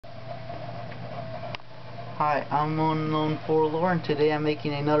Hi, I'm Unknown Forlore, and today I'm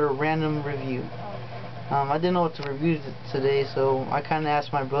making another random review. I didn't know what to review today, so I kind of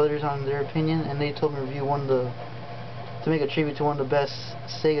asked my brothers on their opinion, and they told me to review to make a tribute to one of the best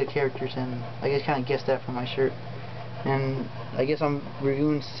Sega characters, and I guess kind of guessed that from my shirt. And I guess I'm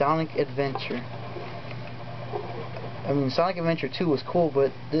reviewing Sonic Adventure. I mean, Sonic Adventure 2 was cool,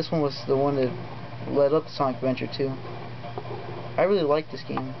 but this one was the one that led up to Sonic Adventure 2. I really like this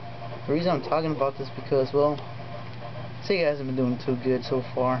game. The reason I'm talking about this because, well, Sega hasn't been doing too good so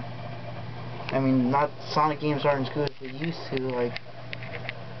far. I mean, not Sonic games aren't as good as they used to.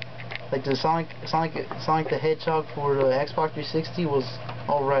 Like the Sonic the Hedgehog for the Xbox 360 was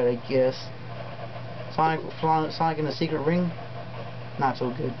alright, I guess. Sonic and the Secret Ring, not so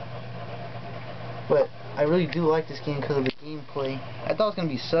good. But I really do like this game because of the gameplay. I thought it was gonna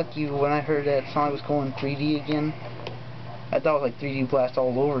be sucky when I heard that Sonic was going 3D again. I thought it was like 3D Blast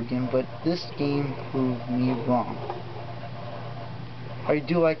all over again, but this game proved me wrong. I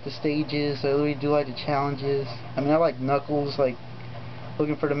do like the stages, I really do like the challenges. I mean, I like Knuckles, like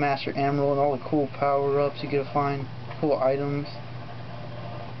looking for the Master Emerald and all the cool power-ups you get to find, cool items.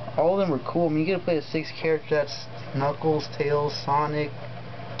 All of them were cool. I mean, you get to play the 6 characters, that's Knuckles, Tails, Sonic,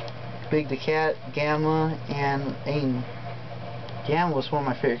 Big the Cat, Gamma, and AIM. Gamma was one of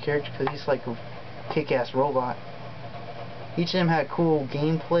my favorite characters because he's like a kick-ass robot. Each of them had cool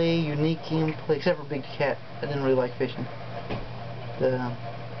gameplay, unique gameplay, except for Big Cat. I didn't really like fishing. I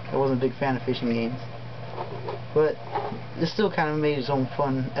wasn't a big fan of fishing games. But it still kind of made its own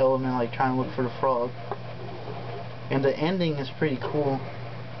fun element, like trying to look for the frog. And the ending is pretty cool.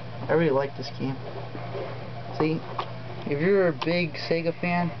 I really like this game. See, if you're a big Sega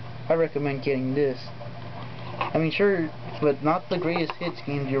fan, I recommend getting this. I mean, sure, but not the greatest hits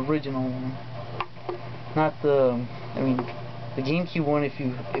game, the original one. Not the, I mean, the GameCube one if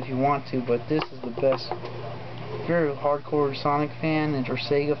you want to, but this is the best. If you're a hardcore Sonic fan, or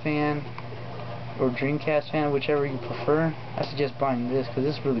Sega fan, or Dreamcast fan, whichever you prefer, I suggest buying this because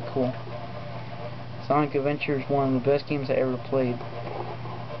this is really cool. Sonic Adventure is one of the best games I ever played.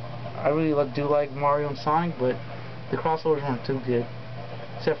 I really do like Mario and Sonic, but the crossovers weren't too good,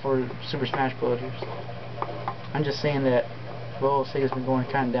 except for Super Smash Brothers. I'm just saying that, well, Sega's been going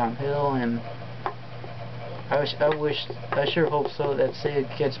kind of downhill, and I sure hope so that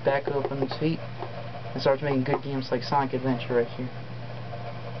Sega gets back up on its feet and starts making good games like Sonic Adventure right here.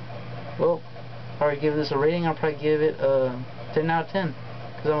 Well, if I were to give this a rating, I'll probably give it a 10 out of 10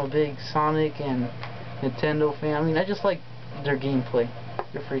 because I'm a big Sonic and Nintendo fan. I mean, I just like their gameplay.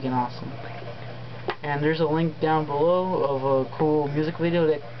 They're freaking awesome. And there's a link down below of a cool music video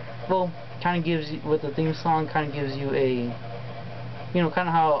that, well, kind of gives you, with the theme song, kind of gives you a, you know, kind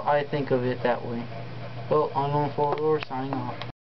of how I think of it that way. Well, Unknown Forlore signing off.